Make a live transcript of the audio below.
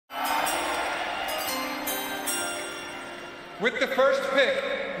With the first pick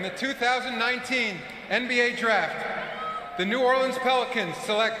in the 2019 NBA Draft, the New Orleans Pelicans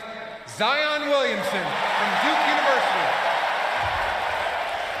select Zion Williamson from Duke University.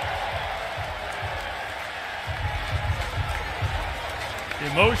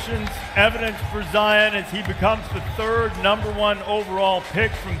 Emotions evident for Zion as he becomes the third #1 overall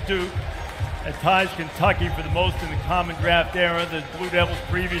pick from Duke. It ties Kentucky for the most in the Common Draft era. The Blue Devils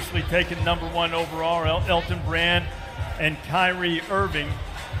previously taken #1 overall, Elton Brand and Kyrie Irving.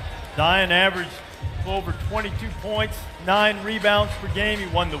 Zion averaged over 22 points, 9 rebounds per game. He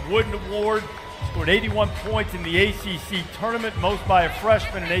won the Wooden Award, scored 81 points in the ACC tournament, most by a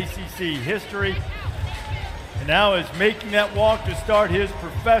freshman in ACC history. And now is making that walk to start his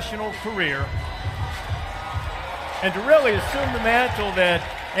professional career and to really assume the mantle that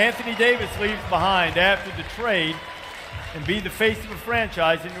Anthony Davis leaves behind after the trade and be the face of a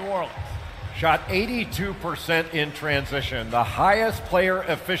franchise in New Orleans. Shot 82% in transition, the highest player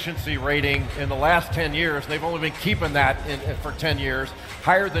efficiency rating in the last 10 years. They've only been keeping that for 10 years,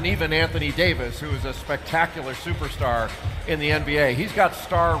 higher than even Anthony Davis, who is a spectacular superstar in the NBA. He's got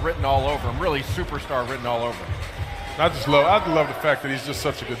star written all over him, really superstar written all over him. I love the fact that he's just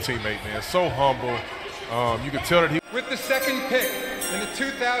such a good teammate, man. So humble. You can tell that he... With the second pick in the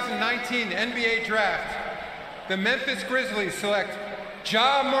 2019 NBA Draft, the Memphis Grizzlies select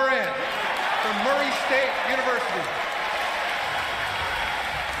Ja Morant from Murray State University.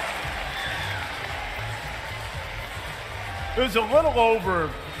 It was a little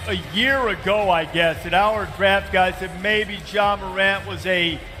over a year ago, I guess, that our draft guys said maybe Ja Morant was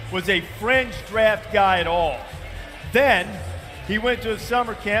a fringe draft guy at all. Then he went to a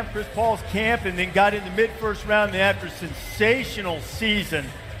summer camp, Chris Paul's camp, and then got in the mid-first round. And after a sensational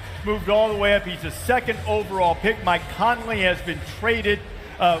season, moved all the way up. He's a second overall pick. Mike Conley has been traded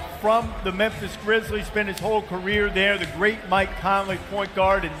from the Memphis Grizzlies, spent his whole career there. The great Mike Conley, point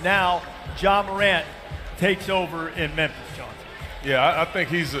guard, and now Ja Morant takes over in Memphis, Johnson. Yeah, I think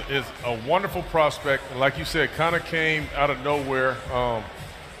he's a wonderful prospect. And like you said, kind of came out of nowhere.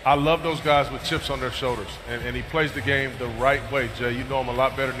 I love those guys with chips on their shoulders, and he plays the game the right way, Jay. You know him a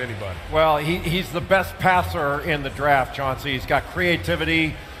lot better than anybody. Well, he's the best passer in the draft, Chauncey. He's got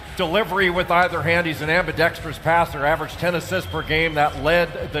creativity, delivery with either hand. He's an ambidextrous passer, averaged 10 assists per game. That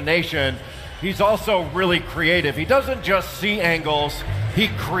led the nation. He's also really creative. He doesn't just see angles, he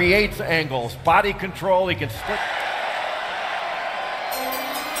creates angles. Body control, he can split.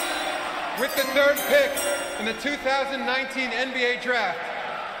 With the third pick in the 2019 NBA Draft,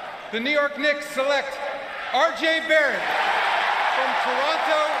 the New York Knicks select R.J. Barrett from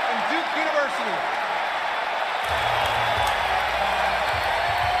Toronto and Duke University.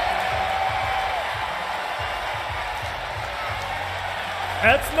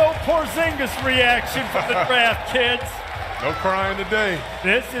 That's no Porzingis reaction from the draft, kids. No crying today.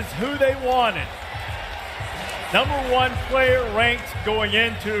 This is who they wanted. #1 player ranked going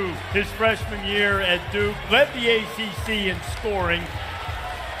into his freshman year at Duke, led the ACC in scoring,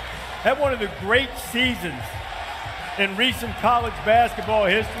 had one of the great seasons in recent college basketball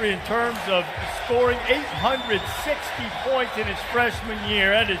history in terms of scoring 860 points in his freshman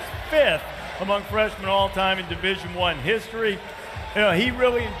year. That is 5th among freshmen all-time in Division I history. You know, he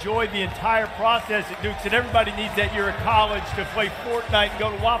really enjoyed the entire process at Duke, and everybody needs that year of college to play Fortnite and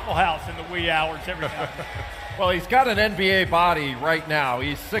go to Waffle House in the wee hours every time. Well, he's got an NBA body right now.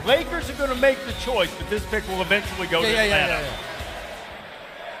 He's 6. Lakers are going to make the choice, but this pick will eventually go to Atlanta.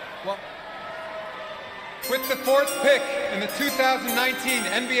 Well, with the fourth pick in the 2019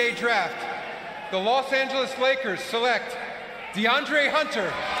 NBA Draft, the Los Angeles Lakers select DeAndre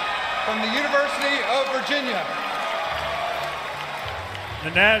Hunter from the University of Virginia.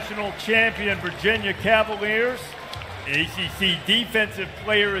 The national champion Virginia Cavaliers, ACC Defensive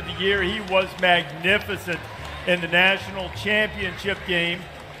Player of the Year. He was magnificent in the national championship game.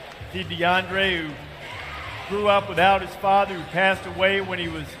 See DeAndre, who grew up without his father, who passed away when he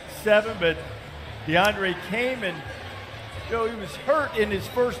was 7, but DeAndre came and he was hurt in his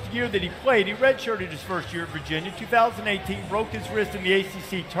first year that he played. He redshirted his first year at Virginia. 2018, broke his wrist in the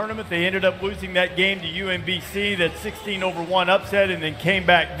ACC tournament. They ended up losing that game to UMBC, that 16-1 upset, and then came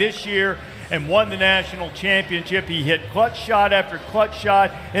back this year and won the national championship. He hit clutch shot after clutch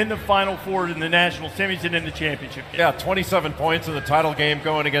shot in the Final Four in the national semis and in the championship game. Yeah, 27 points in the title game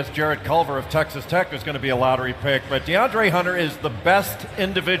going against Jared Culver of Texas Tech, who's going to be a lottery pick. But DeAndre Hunter is the best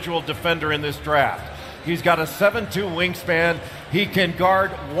individual defender in this draft. He's got a 7'2" wingspan. He can guard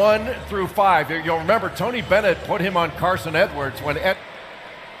 1 through 5. You'll remember Tony Bennett put him on Carson Edwards when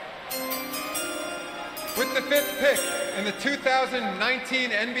With the 5th pick in the 2019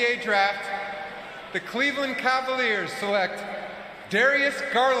 NBA Draft, the Cleveland Cavaliers select Darius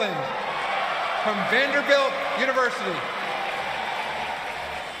Garland from Vanderbilt University.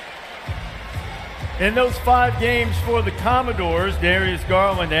 In those 5 games for the Commodores, Darius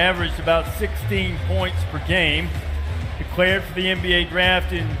Garland averaged about 16 points per game. Declared for the NBA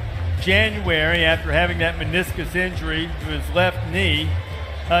draft in January after having that meniscus injury to his left knee.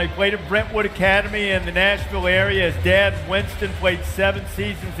 He played at Brentwood Academy in the Nashville area. His dad, Winston, played 7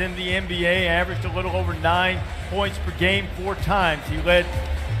 seasons in the NBA, averaged a little over 9 points per game 4 times. He led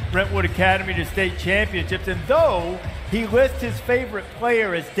Brentwood Academy to state championships, and though he lists his favorite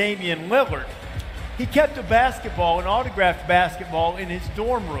player as Damian Lillard, he kept a basketball, an autographed basketball, in his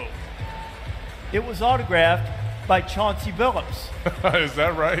dorm room. It was autographed by Chauncey Billups. Is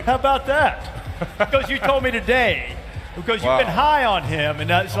that right? How about that? Because you told me today, because you've been high on him,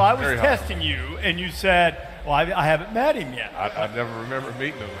 and so I was testing you, and you said, well, I haven't met him yet. I never remember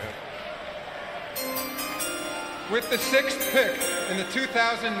meeting him, man. With the 6th pick in the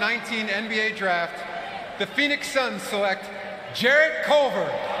 2019 NBA Draft, the Phoenix Suns select Jarrett Culver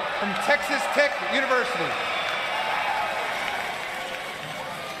from Texas Tech University.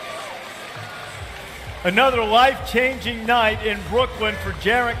 Another life-changing night in Brooklyn for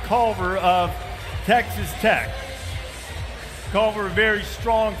Jarrett Culver of Texas Tech. Culver, a very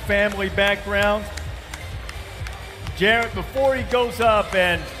strong family background. Jarrett, before he goes up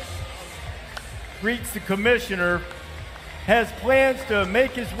and greets the commissioner, has plans to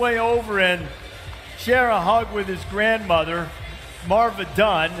make his way over and share a hug with his grandmother, Marva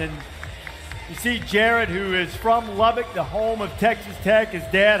Dunn. And you see Jarrett, who is from Lubbock, the home of Texas Tech. His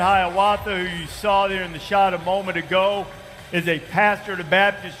dad, Hiawatha, who you saw there in the shot a moment ago, is a pastor at a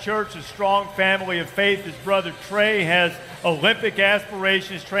Baptist church, a strong family of faith. His brother Trey has Olympic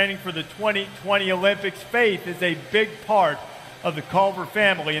aspirations, training for the 2020 Olympics. Faith is a big part of the Culver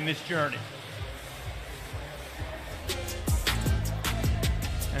family in this journey.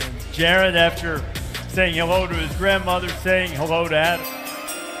 And Jarrett, after saying hello to his grandmother, saying hello to Adam.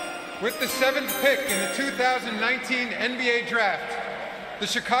 With the 7th pick in the 2019 NBA Draft, the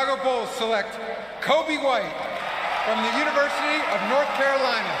Chicago Bulls select Kobe White from the University of North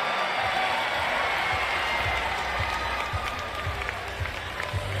Carolina.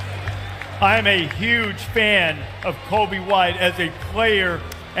 I'm a huge fan of Kobe White as a player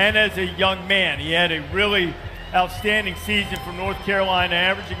and as a young man. He had a really outstanding season for North Carolina,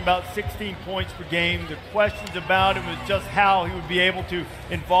 averaging about 16 points per game. The questions about him was just how he would be able to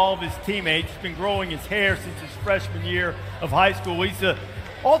involve his teammates. He's been growing his hair since his freshman year of high school. He's the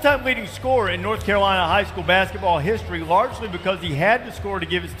all-time leading scorer in North Carolina high school basketball history, largely because he had to score to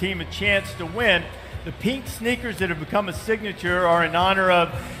give his team a chance to win. The pink sneakers that have become a signature are in honor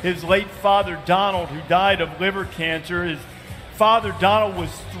of his late father, Donald, who died of liver cancer. His father, Donald, was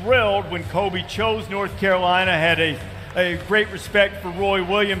thrilled when Kobe chose North Carolina, had a great respect for Roy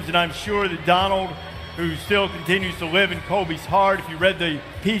Williams, and I'm sure that Donald, who still continues to live in Kobe's heart, if you read the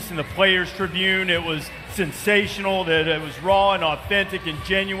piece in the Players Tribune, it was sensational, that it was raw and authentic and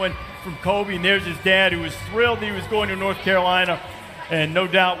genuine from Kobe. And there's his dad, who was thrilled that he was going to North Carolina, and no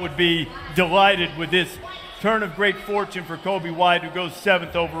doubt would be delighted with this turn of great fortune for Kobe White, who goes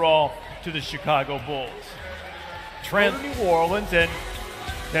 7th overall to the Chicago Bulls. Go to New Orleans and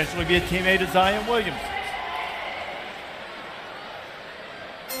potentially be a teammate of Zion Williamson.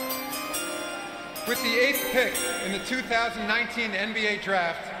 With the 8th pick in the 2019 NBA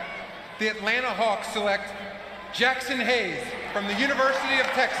Draft, the Atlanta Hawks select Jackson Hayes from the University of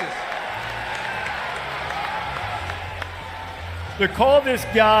Texas. To call this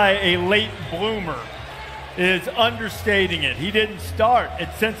guy a late bloomer is understating it. He didn't start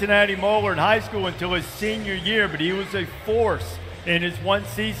at Cincinnati Moeller in high school until his senior year, but he was a force in his one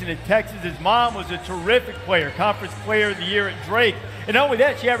season at Texas. His mom was a terrific player, conference player of the year at Drake. And not only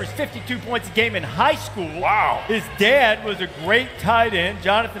that, she averaged 52 points a game in high school. Wow. His dad was a great tight end,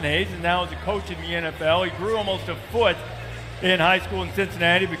 Jonathan Hayes, and now is a coach in the NFL. He grew almost a foot in high school in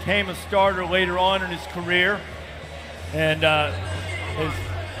Cincinnati, became a starter later on in his career, and has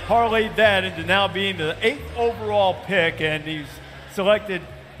parlayed that into now being the 8th overall pick, and he's selected,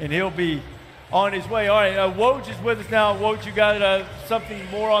 and he'll be on his way. All right, Woj is with us now. Woj, you got something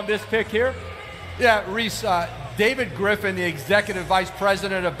more on this pick here? Yeah, Reese, David Griffin, the Executive Vice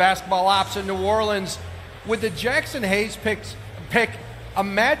President of Basketball Ops in New Orleans, with the Jackson Hayes pick,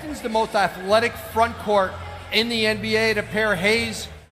 imagines the most athletic front court in the NBA to pair Hayes